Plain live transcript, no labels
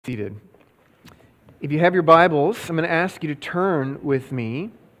Seated. If you have your Bibles, I'm going to ask you to turn with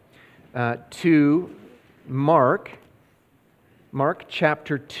me to Mark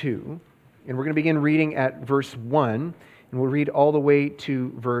chapter 2. And we're going to begin reading at verse 1, and we'll read all the way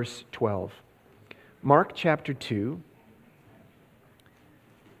to verse 12. Mark chapter 2,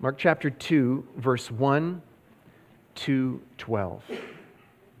 verse 1 to 12.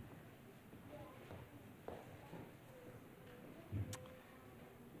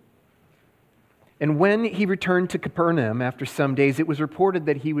 And when he returned to Capernaum after some days, it was reported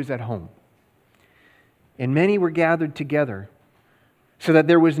that he was at home. And many were gathered together, so that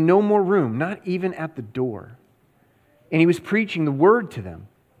there was no more room, not even at the door. And he was preaching the word to them.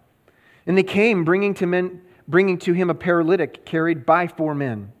 And they came, bringing to him a paralytic carried by 4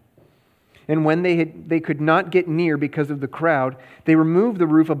 men. And when they could not get near because of the crowd, they removed the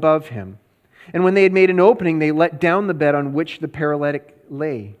roof above him. And when they had made an opening, they let down the bed on which the paralytic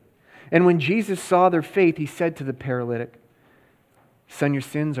lay. And when Jesus saw their faith, he said to the paralytic, "Son, your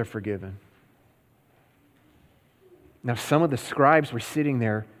sins are forgiven." Now some of the scribes were sitting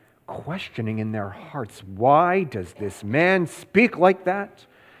there questioning in their hearts, "Why does this man speak like that?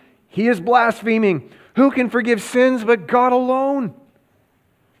 He is blaspheming. Who can forgive sins but God alone?"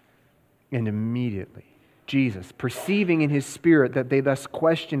 And immediately Jesus, perceiving in his spirit that they thus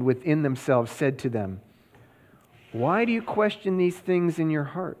questioned within themselves, said to them, "Why do you question these things in your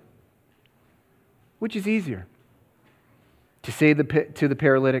heart? Which is easier? To say to the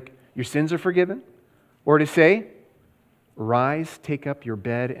paralytic, 'Your sins are forgiven,' or to say, 'Rise, take up your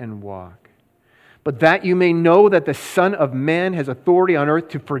bed and walk'? But that you may know that the Son of Man has authority on earth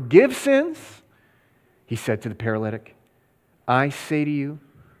to forgive sins," he said to the paralytic, "I say to you,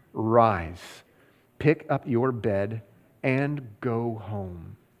 rise, pick up your bed, and go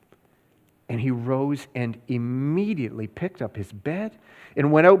home." And he rose and immediately picked up his bed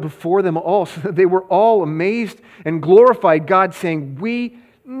and went out before them all, so that they were all amazed and glorified God, saying, "We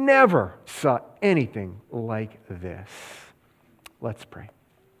never saw anything like this." Let's pray.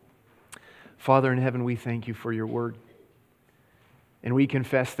 Father in heaven, we thank you for your word. And we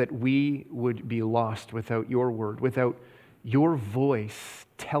confess that we would be lost without your word, without your voice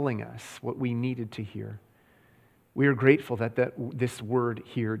telling us what we needed to hear. We are grateful that this word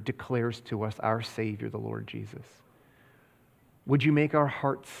here declares to us our Savior, the Lord Jesus. Would you make our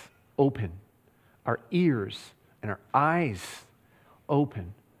hearts open, our ears and our eyes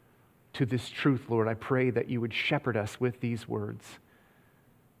open to this truth, Lord? I pray that you would shepherd us with these words.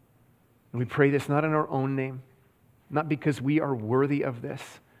 And we pray this not in our own name, not because we are worthy of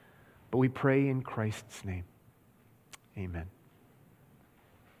this, but we pray in Christ's name. Amen.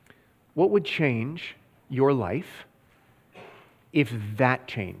 What would change your life if that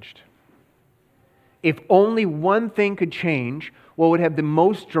changed? If only one thing could change, what would have the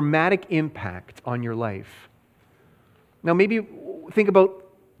most dramatic impact on your life? Now maybe think about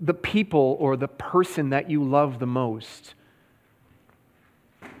the people or the person that you love the most.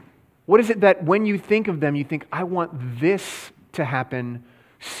 What is it that when you think of them, you think, "I want this to happen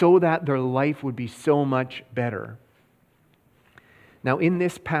so that their life would be so much better"? Now in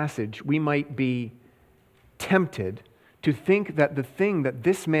this passage, we might be tempted to think that the thing that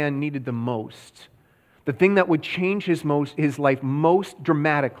this man needed the most, the thing that would change his life most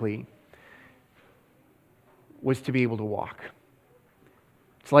dramatically, was to be able to walk.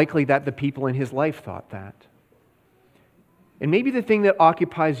 It's likely that the people in his life thought that. And maybe the thing that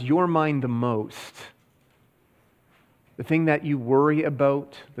occupies your mind the most, the thing that you worry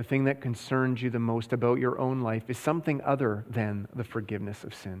about, the thing that concerns you the most about your own life, is something other than the forgiveness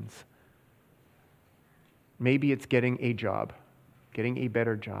of sins. Maybe it's getting a job, getting a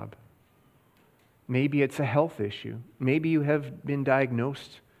better job. Maybe it's a health issue. Maybe you have been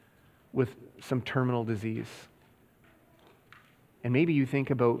diagnosed with some terminal disease. And maybe you think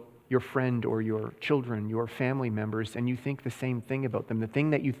about your friend or your children, your family members, and you think the same thing about them. The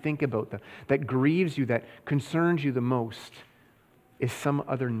thing that you think about them, that grieves you, that concerns you the most, is some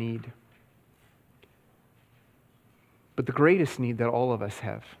other need. But the greatest need that all of us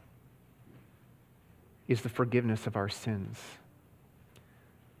have is the forgiveness of our sins.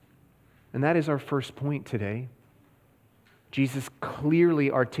 And that is our first point today. Jesus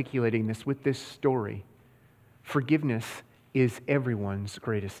clearly articulating this with this story. Forgiveness is everyone's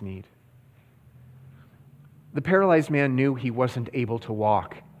greatest need. The paralyzed man knew he wasn't able to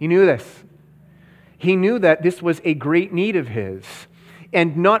walk. He knew this. He knew that this was a great need of his.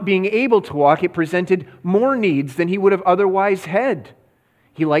 And not being able to walk, it presented more needs than he would have otherwise had.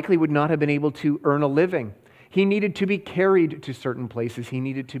 He likely would not have been able to earn a living. He needed to be carried to certain places. He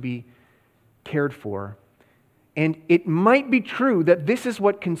needed to be cared for. And it might be true that this is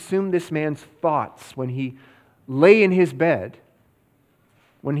what consumed this man's thoughts when he lay in his bed,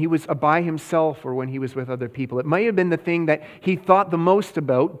 when he was by himself or when he was with other people. It might have been the thing that he thought the most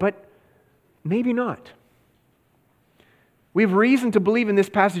about, but maybe not. We have reason to believe in this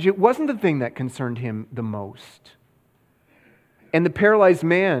passage it wasn't the thing that concerned him the most. And the paralyzed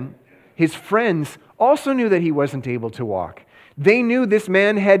man, his friends, also knew that he wasn't able to walk. They knew this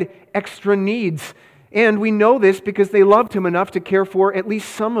man had extra needs. And we know this because they loved him enough to care for at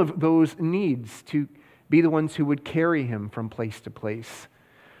least some of those needs, to be the ones who would carry him from place to place.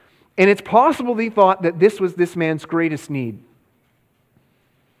 And it's possible they thought that this was this man's greatest need.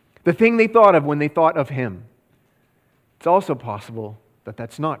 The thing they thought of when they thought of him. It's also possible that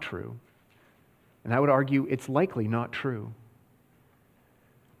that's not true. And I would argue it's likely not true.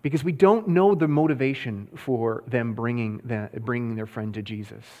 Because we don't know the motivation for them bringing their friend to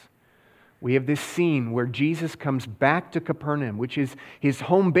Jesus. We have this scene where Jesus comes back to Capernaum, which is his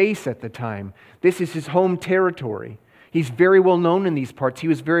home base at the time. This is his home territory. He's very well known in these parts. He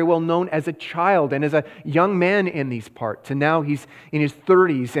was very well known as a child and as a young man in these parts. And now he's in his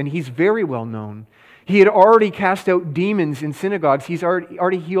 30s and he's very well known. He had already cast out demons in synagogues. He's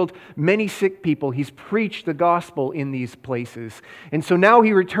already healed many sick people. He's preached the gospel in these places. And so now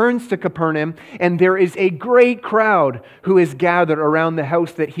he returns to Capernaum, and there is a great crowd who is gathered around the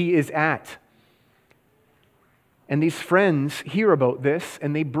house that he is at. And these friends hear about this,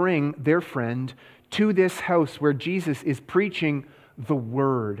 and they bring their friend to this house where Jesus is preaching the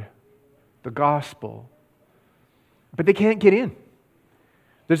word, the gospel. But they can't get in.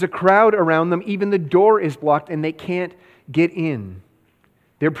 There's a crowd around them. Even the door is blocked and they can't get in.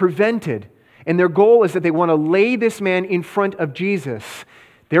 They're prevented. And their goal is that they want to lay this man in front of Jesus.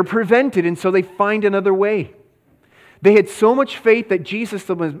 They're prevented, and so they find another way. They had so much faith that Jesus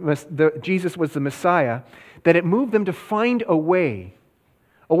was the Messiah that it moved them to find a way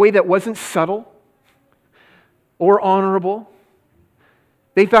that wasn't subtle or honorable.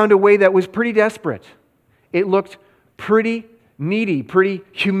 They found a way that was pretty desperate. It looked pretty needy, pretty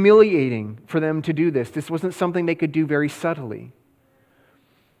humiliating for them to do this. This wasn't something they could do very subtly.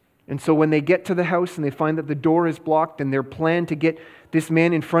 And so when they get to the house and they find that the door is blocked and their plan to get this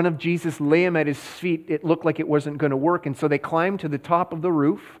man in front of Jesus, lay him at his feet, it looked like it wasn't going to work. And so they climbed to the top of the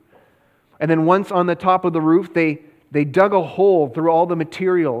roof. And then once on the top of the roof, they dug a hole through all the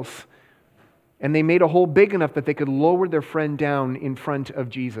materials. And they made a hole big enough that they could lower their friend down in front of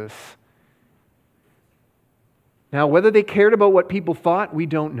Jesus. Now, whether they cared about what people thought, we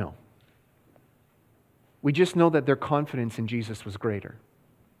don't know. We just know that their confidence in Jesus was greater.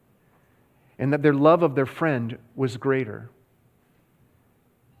 And that their love of their friend was greater.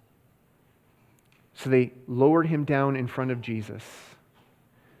 So they lowered him down in front of Jesus.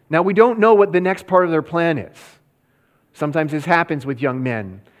 Now, we don't know what the next part of their plan is. Sometimes this happens with young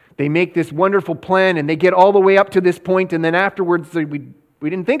men. They make this wonderful plan and they get all the way up to this point, and then afterwards we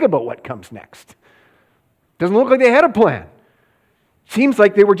didn't think about what comes next. Doesn't look like they had a plan. Seems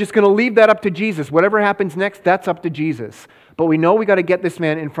like they were just going to leave that up to Jesus. Whatever happens next, that's up to Jesus. But we know we got to get this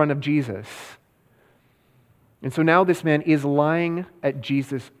man in front of Jesus. And so now this man is lying at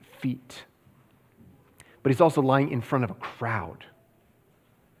Jesus' feet. But he's also lying in front of a crowd.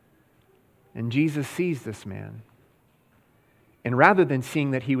 And Jesus sees this man. And rather than seeing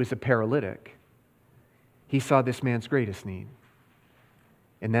that he was a paralytic, he saw this man's greatest need.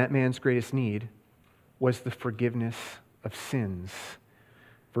 And that man's greatest need was the forgiveness of sins.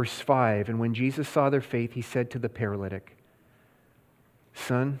 Verse 5, and when Jesus saw their faith, he said to the paralytic,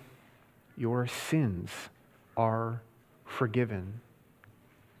 "Son, your sins are forgiven."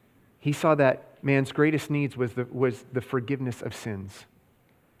 He saw that man's greatest needs was the forgiveness of sins.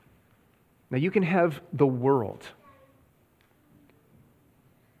 Now you can have the world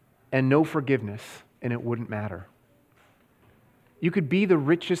and no forgiveness, and it wouldn't matter. You could be the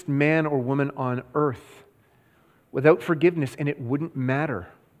richest man or woman on earth without forgiveness, and it wouldn't matter.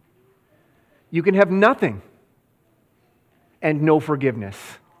 You can have nothing and no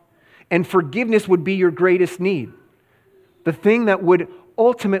forgiveness. And forgiveness would be your greatest need. The thing that would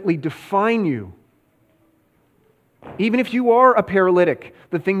ultimately define you. Even if you are a paralytic,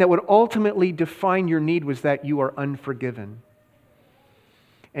 the thing that would ultimately define your need was that you are unforgiven.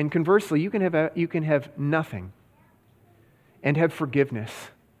 And conversely, you can have nothing and have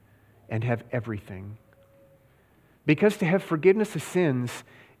forgiveness and have everything. Because to have forgiveness of sins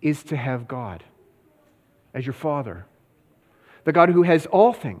is to have God as your Father. The God who has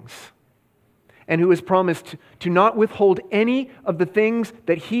all things and who has promised to not withhold any of the things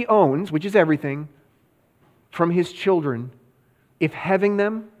that He owns, which is everything, from His children, if having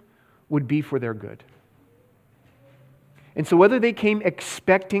them would be for their good. And so whether they came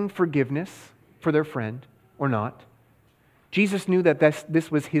expecting forgiveness for their friend or not, Jesus knew that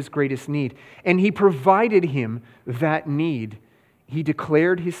this was his greatest need. And he provided him that need. He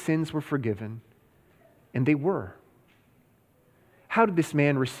declared his sins were forgiven, and they were. How did this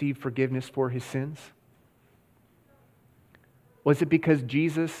man receive forgiveness for his sins? Was it because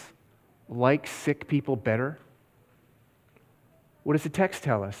Jesus likes sick people better? What does the text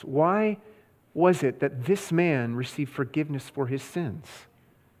tell us? Why was it that this man received forgiveness for his sins?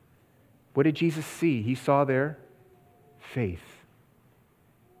 What did Jesus see? He saw their faith.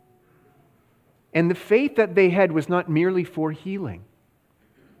 And the faith that they had was not merely for healing,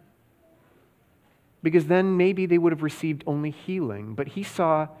 because then maybe they would have received only healing, but he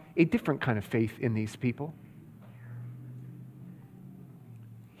saw a different kind of faith in these people.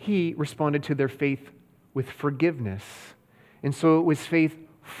 He responded to their faith with forgiveness, and so it was faith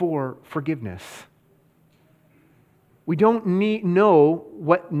for forgiveness. We don't know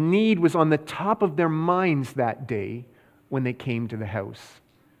what need was on the top of their minds that day when they came to the house.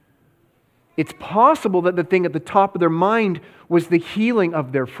 It's possible that the thing at the top of their mind was the healing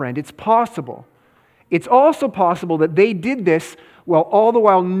of their friend. It's possible. It's also possible that they did this all the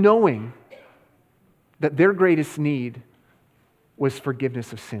while knowing that their greatest need was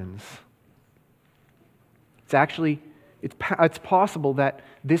forgiveness of sins. It's possible that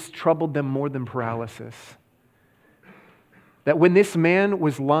this troubled them more than paralysis. That when this man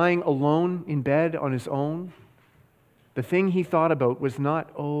was lying alone in bed on his own, the thing he thought about was not,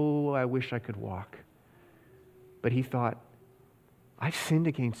 oh, I wish I could walk. But he thought, I've sinned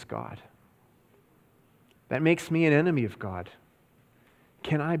against God. That makes me an enemy of God.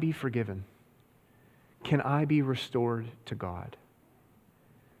 Can I be forgiven? Can I be restored to God?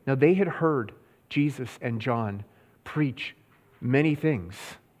 Now, they had heard Jesus and John preach many things.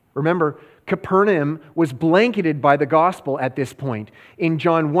 Remember, Capernaum was blanketed by the gospel at this point. In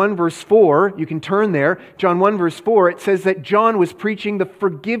John 1 verse 4, you can turn there, John 1 verse 4, it says that John was preaching the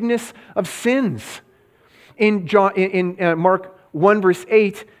forgiveness of sins. In Mark 1 verse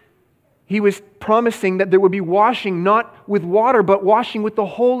 8, he was promising that there would be washing not with water, but washing with the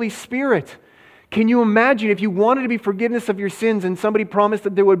Holy Spirit. Can you imagine if you wanted to be forgiveness of your sins and somebody promised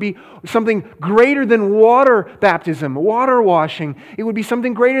that there would be something greater than water baptism, water washing? It would be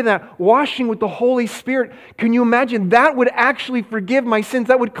something greater than that, washing with the Holy Spirit. Can you imagine that would actually forgive my sins?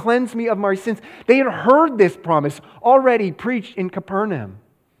 That would cleanse me of my sins. They had heard this promise already preached in Capernaum.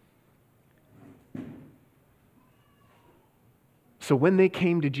 So when they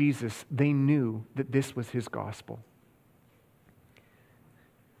came to Jesus, they knew that this was his gospel.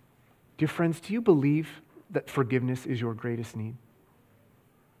 Dear friends, do you believe that forgiveness is your greatest need?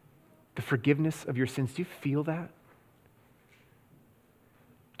 The forgiveness of your sins, do you feel that?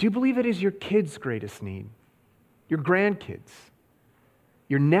 Do you believe it is your kids' greatest need? Your grandkids?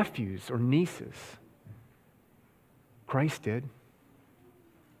 Your nephews or nieces? Christ did.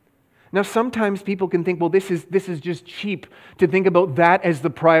 Now, sometimes people can think, well, this is just cheap to think about that as the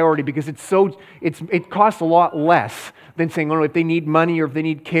priority because it costs a lot less than saying, oh, if they need money or if they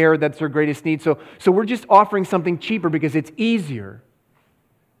need care, that's their greatest need. So we're just offering something cheaper because it's easier.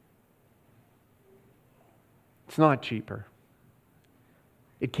 It's not cheaper.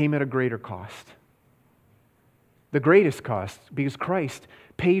 It came at a greater cost. The greatest cost, because Christ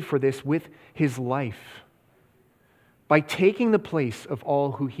paid for this with his life, by taking the place of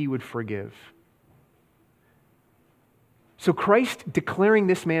all who he would forgive. So Christ declaring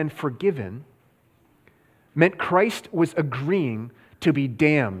this man forgiven meant Christ was agreeing to be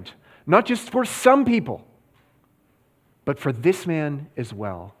damned, not just for some people, but for this man as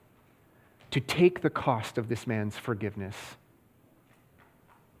well, to take the cost of this man's forgiveness.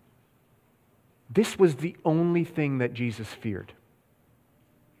 This was the only thing that Jesus feared.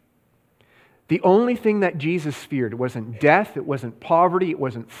 The only thing that Jesus feared wasn't death, it wasn't poverty, it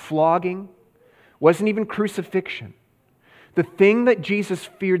wasn't flogging, it wasn't even crucifixion. The thing that Jesus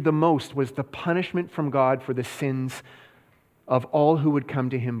feared the most was the punishment from God for the sins of all who would come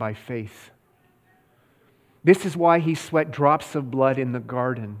to him by faith. This is why he sweat drops of blood in the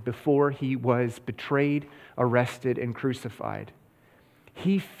garden before he was betrayed, arrested, and crucified.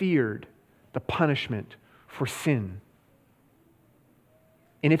 He feared the punishment for sin.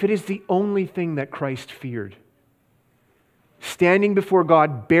 And if it is the only thing that Christ feared, standing before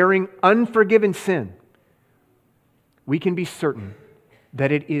God bearing unforgiven sin, we can be certain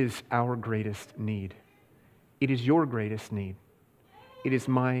that it is our greatest need. It is your greatest need. It is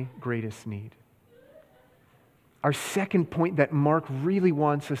my greatest need. Our second point that Mark really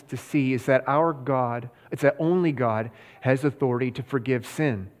wants us to see is that our God, it's that only God has authority to forgive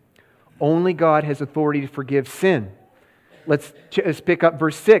sin. Only God has authority to forgive sin. let's pick up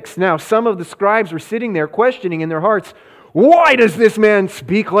verse 6. Now, some of the scribes were sitting there questioning in their hearts, "Why does this man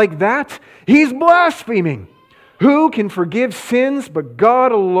speak like that? He's blaspheming. Who can forgive sins but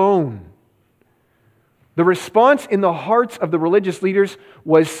God alone?" The response in the hearts of the religious leaders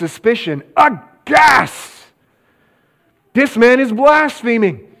was suspicion, aghast. This man is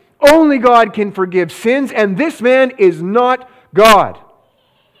blaspheming. Only God can forgive sins, and this man is not God.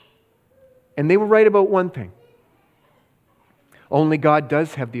 And they were right about one thing. Only God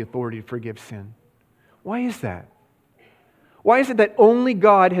does have the authority to forgive sin. Why is that? Why is it that only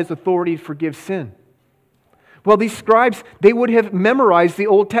God has authority to forgive sin? Well, these scribes, they would have memorized the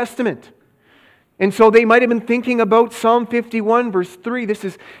Old Testament. And so they might have been thinking about Psalm 51, verse 3. This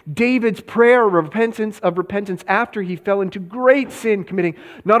is David's prayer of repentance after he fell into great sin, committing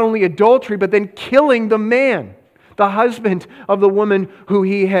not only adultery, but then killing the man, the husband of the woman who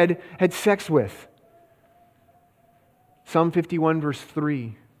he had sex with. Psalm 51, verse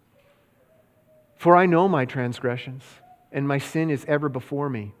 3. "For I know my transgressions, and my sin is ever before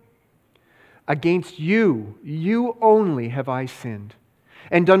me. Against you, you only have I sinned,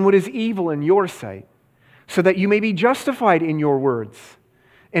 and done what is evil in your sight, so that you may be justified in your words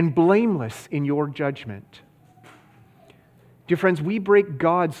and blameless in your judgment." Dear friends, we break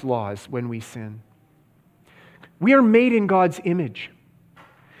God's laws when we sin. We are made in God's image.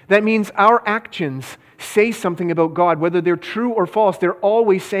 That means our actions say something about God. Whether they're true or false, they're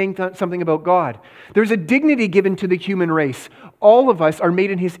always saying something about God. There's a dignity given to the human race. All of us are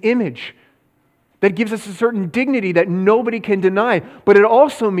made in His image. That gives us a certain dignity that nobody can deny. But it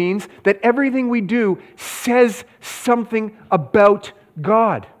also means that everything we do says something about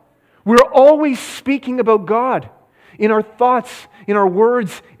God. We're always speaking about God in our thoughts, in our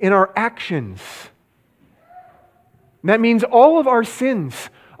words, in our actions. And that means all of our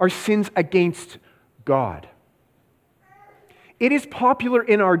sins are sins against God. It is popular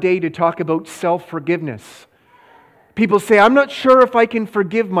in our day to talk about self-forgiveness. People say, "I'm not sure if I can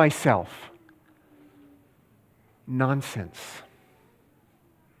forgive myself." Nonsense.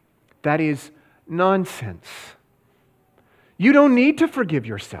 That is nonsense. You don't need to forgive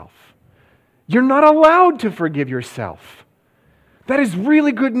yourself. You're not allowed to forgive yourself. That is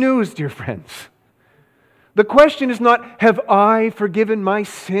really good news, dear friends. The question is not, have I forgiven my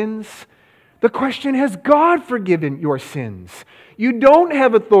sins? The question, has God forgiven your sins? You don't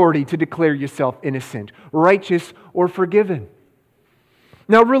have authority to declare yourself innocent, righteous, or forgiven.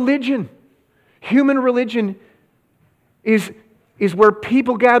 Now, religion, human religion, is where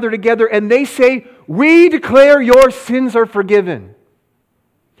people gather together and they say, "We declare your sins are forgiven."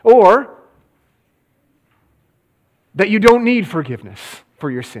 Or that you don't need forgiveness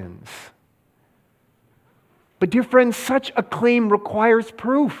for your sins. But dear friends, such a claim requires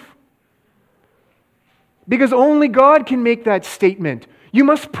proof. Because only God can make that statement. You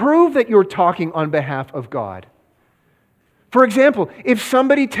must prove that you're talking on behalf of God. For example, if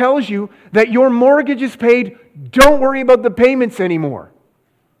somebody tells you that your mortgage is paid, don't worry about the payments anymore.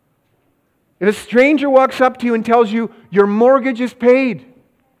 If a stranger walks up to you and tells you your mortgage is paid,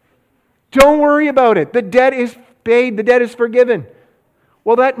 don't worry about it. The debt is paid, the debt is forgiven.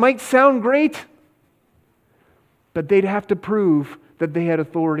 Well, that might sound great, but they'd have to prove that they had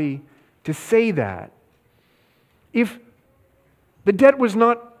authority to say that. If the debt was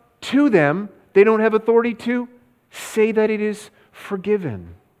not to them, they don't have authority to say that it is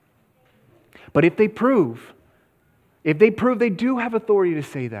forgiven. But if they prove they do have authority to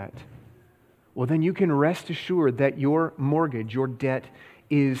say that, well, then you can rest assured that your mortgage, your debt,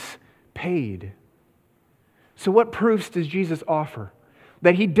 is paid. So what proofs does Jesus offer?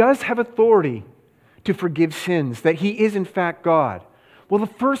 That He does have authority to forgive sins, that He is in fact God. Well, the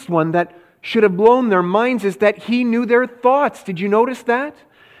first one that should have blown their minds is that He knew their thoughts. Did you notice that?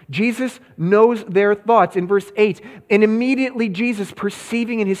 Jesus knows their thoughts. In verse 8, "And immediately Jesus,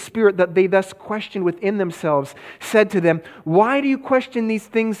 perceiving in His spirit that they thus questioned within themselves, said to them, 'Why do you question these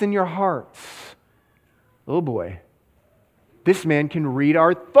things in your hearts?'" Oh boy, this man can read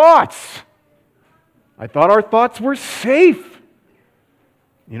our thoughts. I thought our thoughts were safe.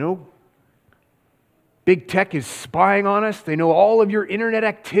 You know, big tech is spying on us. They know all of your internet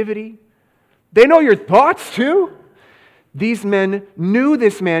activity. They know your thoughts too. These men knew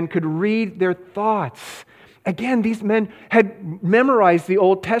this man could read their thoughts. Again, these men had memorized the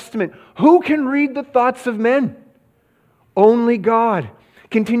Old Testament. Who can read the thoughts of men? Only God.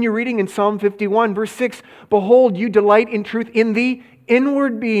 Continue reading in Psalm 51, verse 6. "Behold, you delight in truth in the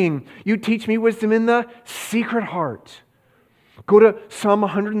inward being. You teach me wisdom in the secret heart." Go to Psalm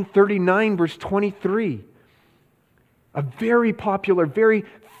 139, verse 23. A very popular, very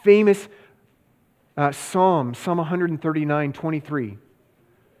famous Psalm 139:23.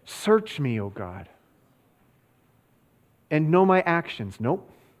 Search me, O God, and know my actions. Nope.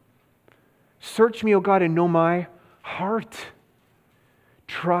 Search me, O God, and know my heart.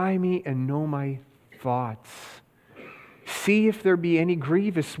 Try me and know my thoughts. See if there be any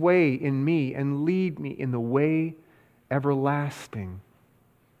grievous way in me, and lead me in the way everlasting.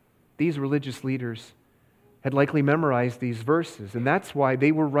 These religious leaders had likely memorized these verses, and that's why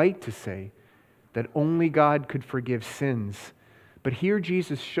they were right to say that only God could forgive sins. But here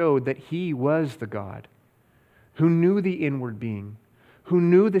Jesus showed that He was the God who knew the inward being, who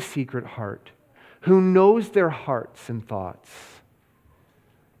knew the secret heart, who knows their hearts and thoughts,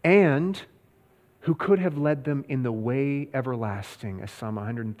 and who could have led them in the way everlasting, as Psalm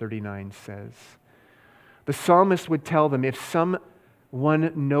 139 says. The psalmist would tell them, if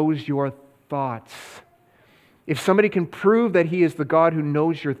someone knows your thoughts, if somebody can prove that He is the God who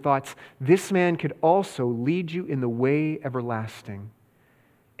knows your thoughts, this man could also lead you in the way everlasting.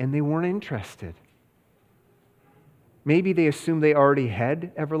 And they weren't interested. Maybe they assumed they already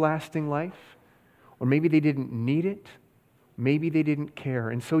had everlasting life, or maybe they didn't need it. Maybe they didn't care.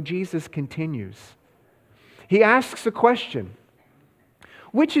 And so Jesus continues. He asks a question.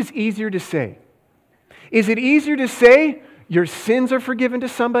 Which is easier to say? Is it easier to say your sins are forgiven to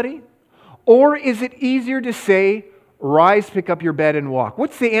somebody? Or is it easier to say, rise, pick up your bed and walk?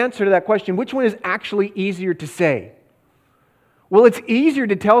 What's the answer to that question? Which one is actually easier to say? Well, it's easier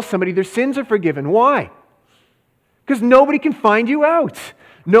to tell somebody their sins are forgiven. Why? Because nobody can find you out.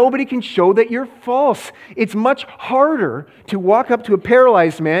 Nobody can show that you're false. It's much harder to walk up to a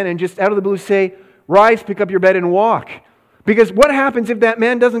paralyzed man and just out of the blue say, rise, pick up your bed and walk. Because what happens if that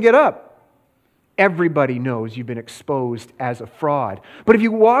man doesn't get up? Everybody knows you've been exposed as a fraud. But if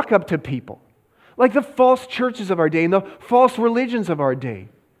you walk up to people, like the false churches of our day and the false religions of our day,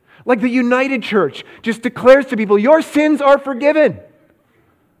 like the United Church just declares to people, your sins are forgiven.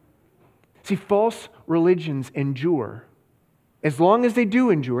 See, false religions endure. As long as they do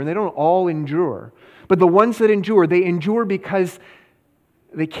endure, and they don't all endure, but the ones that endure, they endure because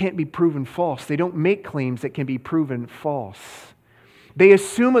they can't be proven false. They don't make claims that can be proven false. They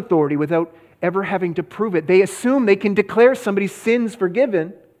assume authority without ever having to prove it. They assume they can declare somebody's sins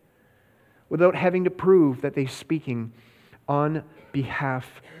forgiven without having to prove that they're speaking on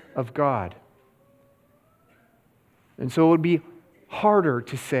behalf of God. And so it would be harder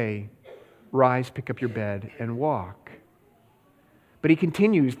to say, rise, pick up your bed, and walk. But he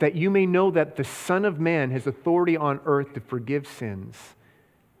continues, that you may know that the Son of Man has authority on earth to forgive sins.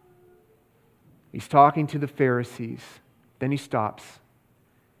 He's talking to the Pharisees. Then he stops.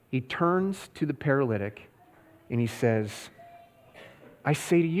 He turns to the paralytic and he says, I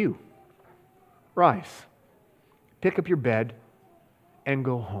say to you, rise, pick up your bed, and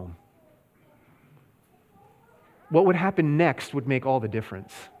go home. What would happen next would make all the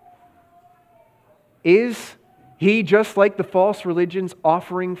difference. Is he, just like the false religions,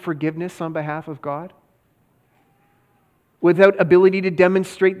 offering forgiveness on behalf of God? Without ability to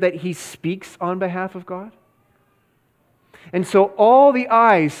demonstrate that he speaks on behalf of God? And so all the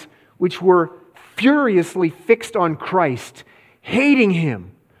eyes which were furiously fixed on Christ, hating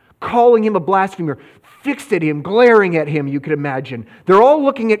him, calling him a blasphemer, fixed at him, glaring at him, you could imagine. They're all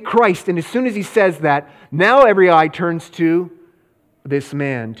looking at Christ, and as soon as he says that, now every eye turns to this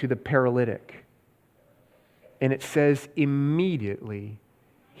man, to the paralytic. And it says, immediately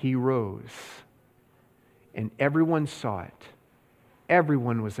he rose. And everyone saw it.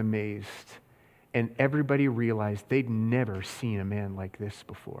 Everyone was amazed. And everybody realized they'd never seen a man like this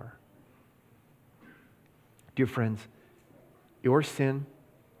before. Dear friends, your sin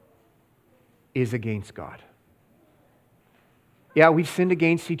is against God. Yeah, we've sinned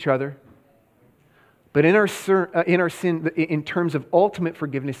against each other. But in our sin, in terms of ultimate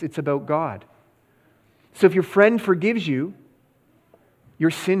forgiveness, it's about God. So if your friend forgives you,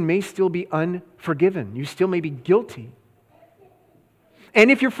 your sin may still be unforgiven. You still may be guilty. And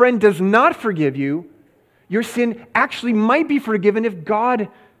if your friend does not forgive you, your sin actually might be forgiven if God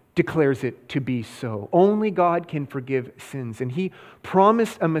declares it to be so. Only God can forgive sins. And He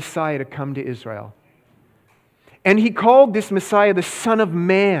promised a Messiah to come to Israel. And He called this Messiah the Son of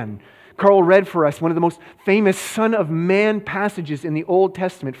Man. Carl read for us one of the most famous Son of Man passages in the Old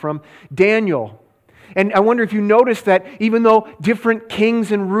Testament from Daniel. And I wonder if you notice that even though different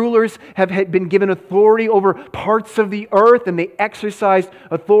kings and rulers have been given authority over parts of the earth, and they exercised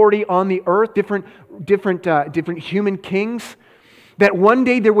authority on the earth, different human kings, that one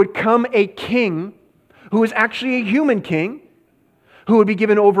day there would come a king who was actually a human king, who would be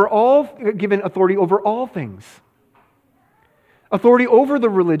given authority over all things. Authority over the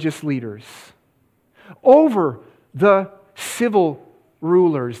religious leaders, over the civil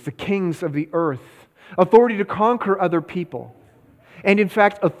rulers, the kings of the earth, authority to conquer other people, and in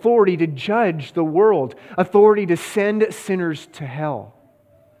fact, authority to judge the world, authority to send sinners to hell.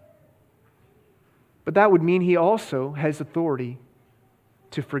 But that would mean he also has authority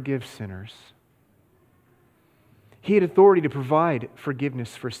to forgive sinners. He had authority to provide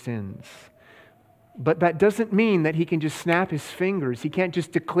forgiveness for sins. But that doesn't mean that he can just snap his fingers. He can't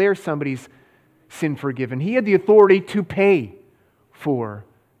just declare somebody's sin forgiven. He had the authority to pay for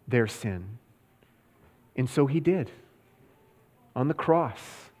their sin. And so he did on the cross.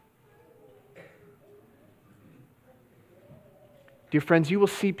 Dear friends, you will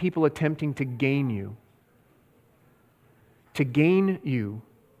see people attempting to gain you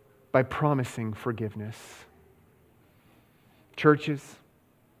by promising forgiveness. Churches,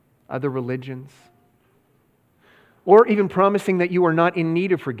 other religions, or even promising that you are not in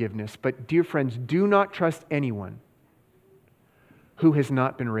need of forgiveness. But dear friends, do not trust anyone who has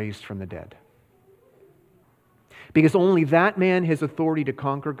not been raised from the dead. Because only that man has authority to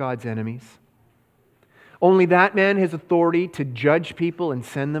conquer God's enemies. Only that man has authority to judge people and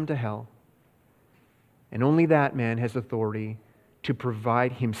send them to hell. And only that man has authority to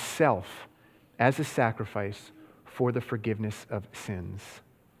provide himself as a sacrifice for the forgiveness of sins.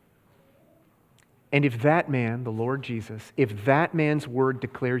 And if that man, the Lord Jesus, if that man's word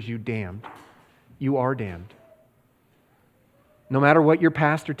declares you damned, you are damned. No matter what your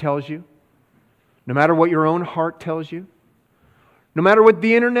pastor tells you, no matter what your own heart tells you, no matter what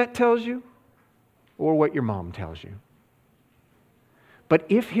the internet tells you, or what your mom tells you. But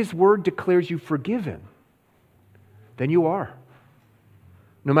if his word declares you forgiven, then you are.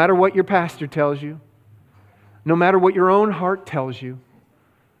 No matter what your pastor tells you, no matter what your own heart tells you,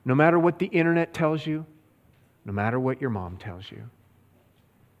 no matter what the internet tells you, no matter what your mom tells you.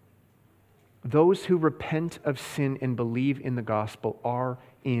 Those who repent of sin and believe in the gospel are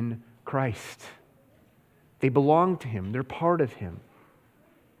in Christ. They belong to Him. They're part of Him.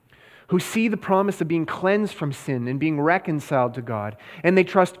 Who see the promise of being cleansed from sin and being reconciled to God. And they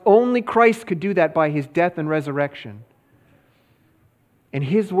trust only Christ could do that by His death and resurrection. And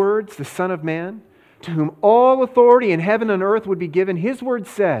His words, the Son of Man, to whom all authority in heaven and earth would be given, His word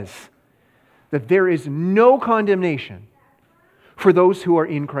says that there is no condemnation for those who are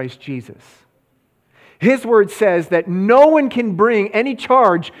in Christ Jesus. His word says that no one can bring any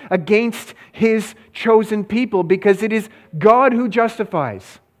charge against His chosen people because it is God who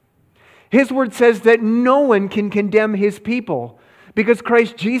justifies. His word says that no one can condemn His people because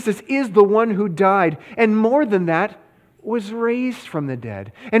Christ Jesus is the one who died, and more than that, was raised from the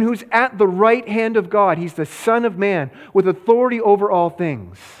dead, and who's at the right hand of God. He's the Son of Man with authority over all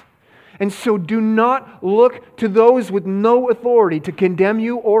things. And so do not look to those with no authority to condemn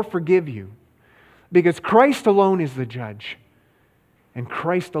you or forgive you, because Christ alone is the judge, and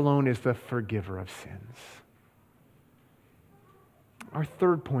Christ alone is the forgiver of sins. Our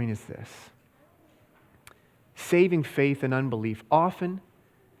third point is this. Saving faith and unbelief often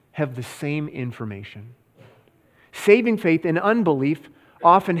have the same information. Saving faith and unbelief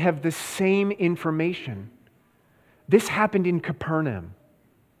often have the same information. This happened in Capernaum.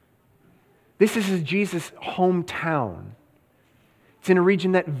 This is Jesus' hometown. It's in a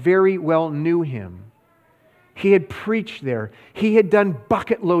region that very well knew Him. He had preached there. He had done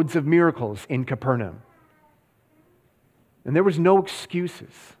bucket loads of miracles in Capernaum. And there was no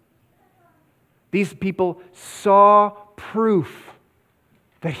excuses. These people saw proof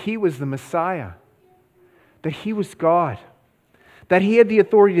that He was the Messiah, that He was God, that He had the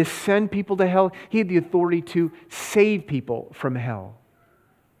authority to send people to hell. He had the authority to save people from hell.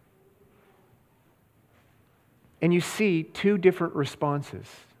 And you see two different responses.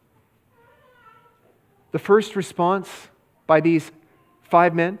 The first response by these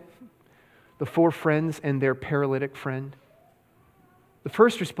 5 men, the 4 friends and their paralytic friend. The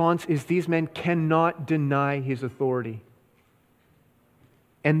first response is these men cannot deny His authority.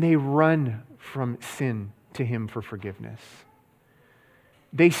 And they run from sin to Him for forgiveness.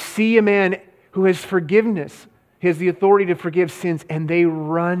 They see a man who has forgiveness, He has the authority to forgive sins, and they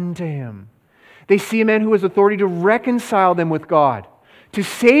run to Him. They see a man who has authority to reconcile them with God, to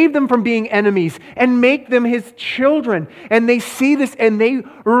save them from being enemies and make them His children. And they see this and they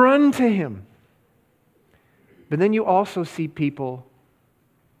run to Him. But then you also see people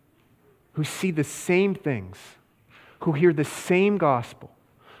who see the same things, who hear the same gospel,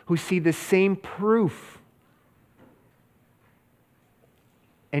 who see the same proof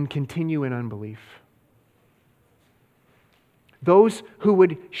and continue in unbelief. Those who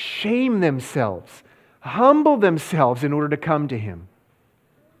would shame themselves, humble themselves in order to come to Him.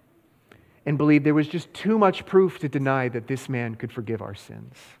 and believed there was just too much proof to deny that this man could forgive our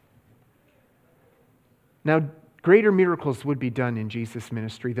sins. Now, greater miracles would be done in Jesus'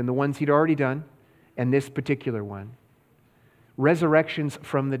 ministry than the ones he'd already done, and this particular one. Resurrections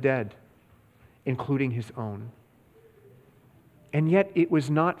from the dead, including his own. And yet it was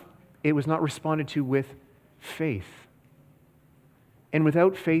not responded to with faith. And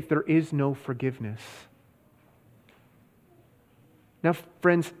without faith, there is no forgiveness. Now,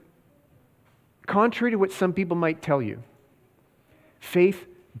 friends, contrary to what some people might tell you, faith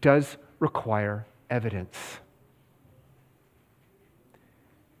does require evidence.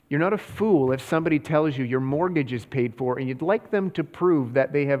 You're not a fool if somebody tells you your mortgage is paid for and you'd like them to prove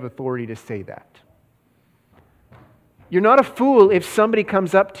that they have authority to say that. You're not a fool if somebody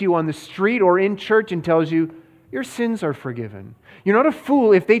comes up to you on the street or in church and tells you your sins are forgiven. You're not a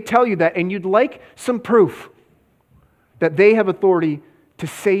fool if they tell you that and you'd like some proof that they have authority to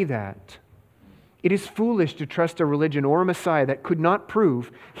say that. It is foolish to trust a religion or a Messiah that could not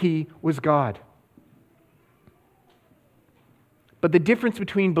prove he was God. But the difference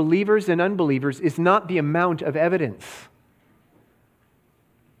between believers and unbelievers is not the amount of evidence.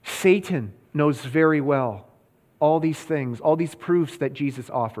 Satan knows very well all these things, all these proofs that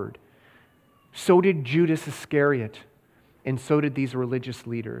Jesus offered. So did Judas Iscariot, and so did these religious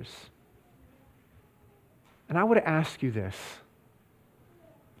leaders. And I would ask you this.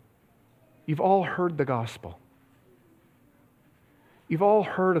 You've all heard the gospel. You've all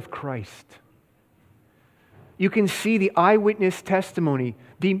heard of Christ. You can see the eyewitness testimony,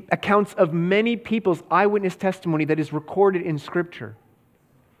 the accounts of many people's eyewitness testimony that is recorded in Scripture.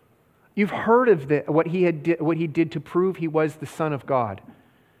 You've heard of what he did to prove he was the Son of God.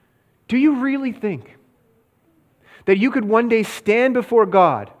 Do you really think that you could one day stand before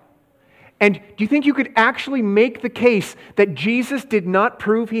God, and do you think you could actually make the case that Jesus did not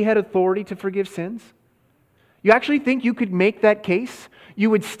prove he had authority to forgive sins? You actually think you could make that case? You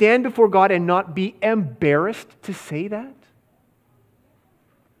would stand before God and not be embarrassed to say that?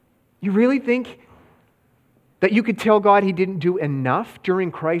 You really think that you could tell God he didn't do enough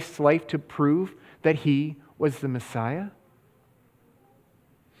during Christ's life to prove that he was the Messiah?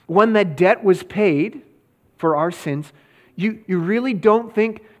 When that debt was paid for our sins, you really don't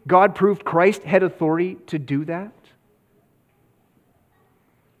think God proved Christ had authority to do that?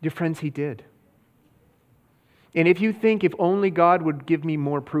 Dear friends, he did. And if you think if only God would give me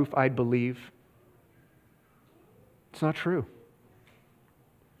more proof, I'd believe, it's not true.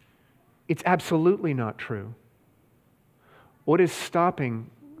 It's absolutely not true. What is stopping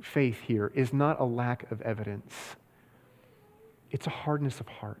faith here is not a lack of evidence. It's a hardness of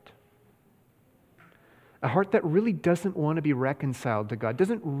heart. A heart that really doesn't want to be reconciled to God,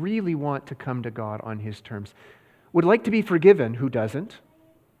 doesn't really want to come to God on his terms. Would like to be forgiven, who doesn't?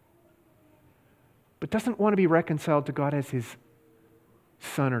 But doesn't want to be reconciled to God as his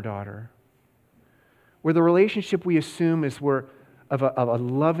son or daughter. Where the relationship we assume is of a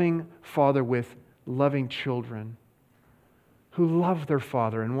loving father with loving children who love their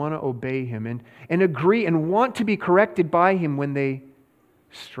father and want to obey him and agree and want to be corrected by him when they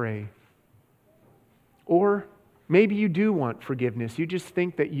stray. Or maybe you do want forgiveness. You just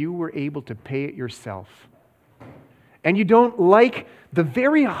think that you were able to pay it yourself. And you don't like the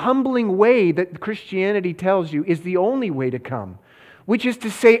very humbling way that Christianity tells you is the only way to come, which is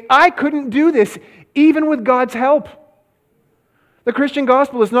to say, I couldn't do this even with God's help. The Christian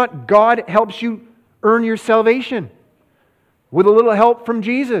gospel is not God helps you earn your salvation with a little help from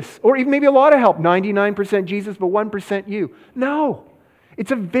Jesus, or even maybe a lot of help, 99% Jesus, but 1% you. No,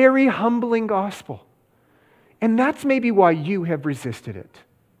 it's a very humbling gospel. And that's maybe why you have resisted it.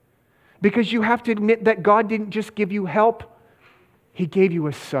 Because you have to admit that God didn't just give you help, he gave you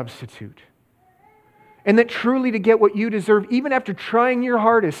a substitute. And that truly to get what you deserve, even after trying your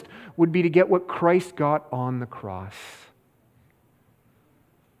hardest, would be to get what Christ got on the cross.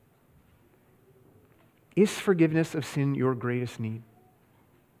 Is forgiveness of sin your greatest need?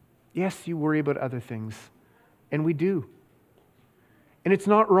 Yes, you worry about other things, and we do. And it's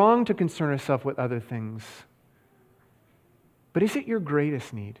not wrong to concern ourselves with other things. But is it your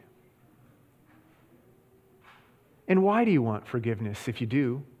greatest need? And why do you want forgiveness if you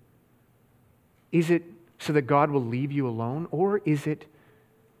do? Is it so that God will leave you alone, or is it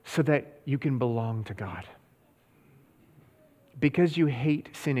so that you can belong to God? Because you hate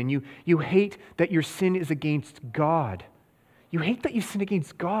sin, and you hate that your sin is against God. You hate that you sin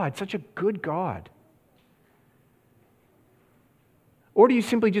against God, such a good God. Or do you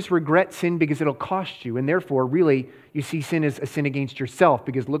simply just regret sin because it'll cost you, and therefore really you see sin as a sin against yourself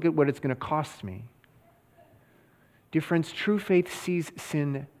because look at what it's going to cost me? Dear friends, true faith sees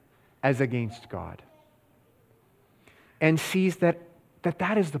sin as against God, and sees that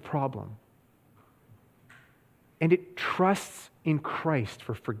is the problem. And it trusts in Christ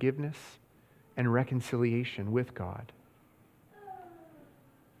for forgiveness and reconciliation with God.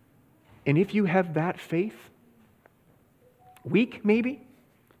 And if you have that faith, weak maybe,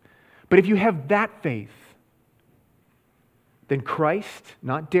 but if you have that faith, then Christ,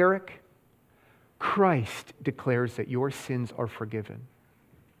 not Derek, Christ declares that your sins are forgiven.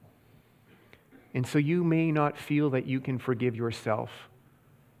 And so you may not feel that you can forgive yourself,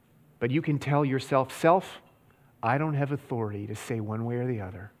 but you can tell yourself, self, I don't have authority to say one way or the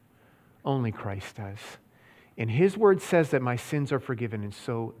other. Only Christ does. And His word says that my sins are forgiven, and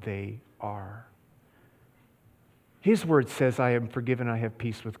so they are. His word says I am forgiven, I have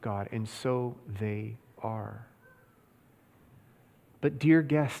peace with God, and so they are. But dear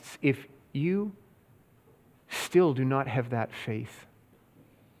guests, if you still do not have that faith,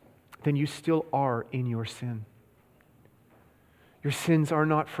 then you still are in your sin. Your sins are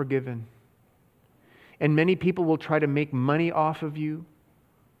not forgiven. And many people will try to make money off of you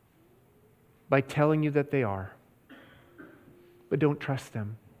by telling you that they are. But don't trust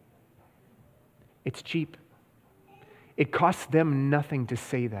them. It's cheap. It costs them nothing to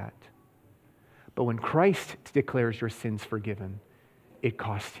say that. But when Christ declares your sins forgiven, it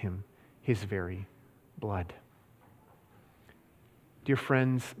cost Him His very blood. Dear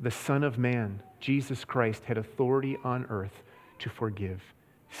friends, the Son of Man, Jesus Christ, had authority on earth to forgive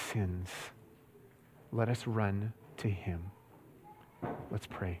sins. Let us run to Him. Let's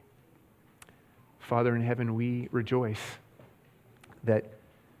pray. Father in heaven, we rejoice that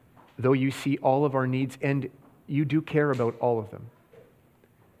though you see all of our needs, and you do care about all of them,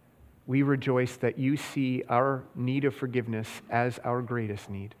 we rejoice that you see our need of forgiveness as our greatest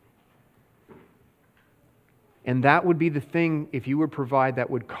need. And that would be the thing, if you would provide, that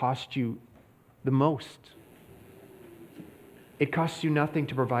would cost you the most. It costs you nothing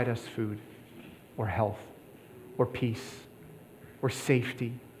to provide us food or health or peace or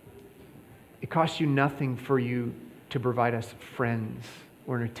safety. It costs you nothing for you to provide us friends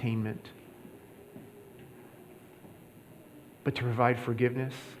or entertainment. But to provide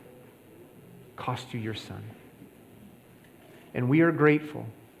forgiveness cost you your Son. And we are grateful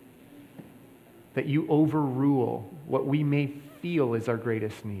that you overrule what we may feel is our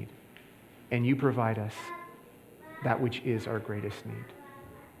greatest need, and you provide us that which is our greatest need.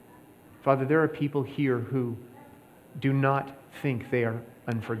 Father, there are people here who do not think they are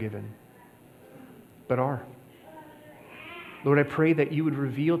unforgiven, but are. Lord, I pray that you would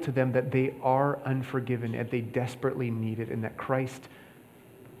reveal to them that they are unforgiven and they desperately need it, and that Christ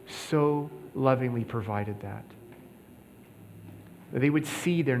so lovingly provided that. That they would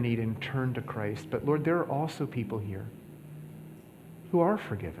see their need and turn to Christ. But Lord, there are also people here who are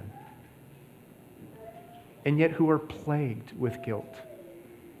forgiven, and yet who are plagued with guilt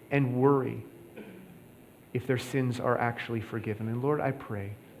and worry if their sins are actually forgiven. And Lord, I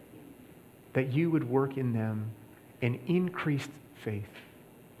pray that you would work in them an increased faith,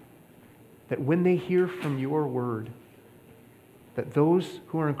 that when they hear from your word that those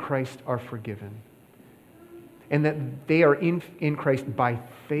who are in Christ are forgiven, and that they are in Christ by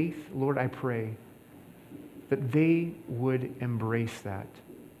faith, Lord, I pray that they would embrace that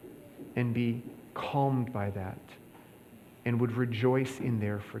and be calmed by that and would rejoice in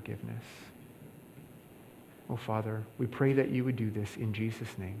their forgiveness. Oh, Father, we pray that you would do this in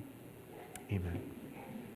Jesus' name. Amen.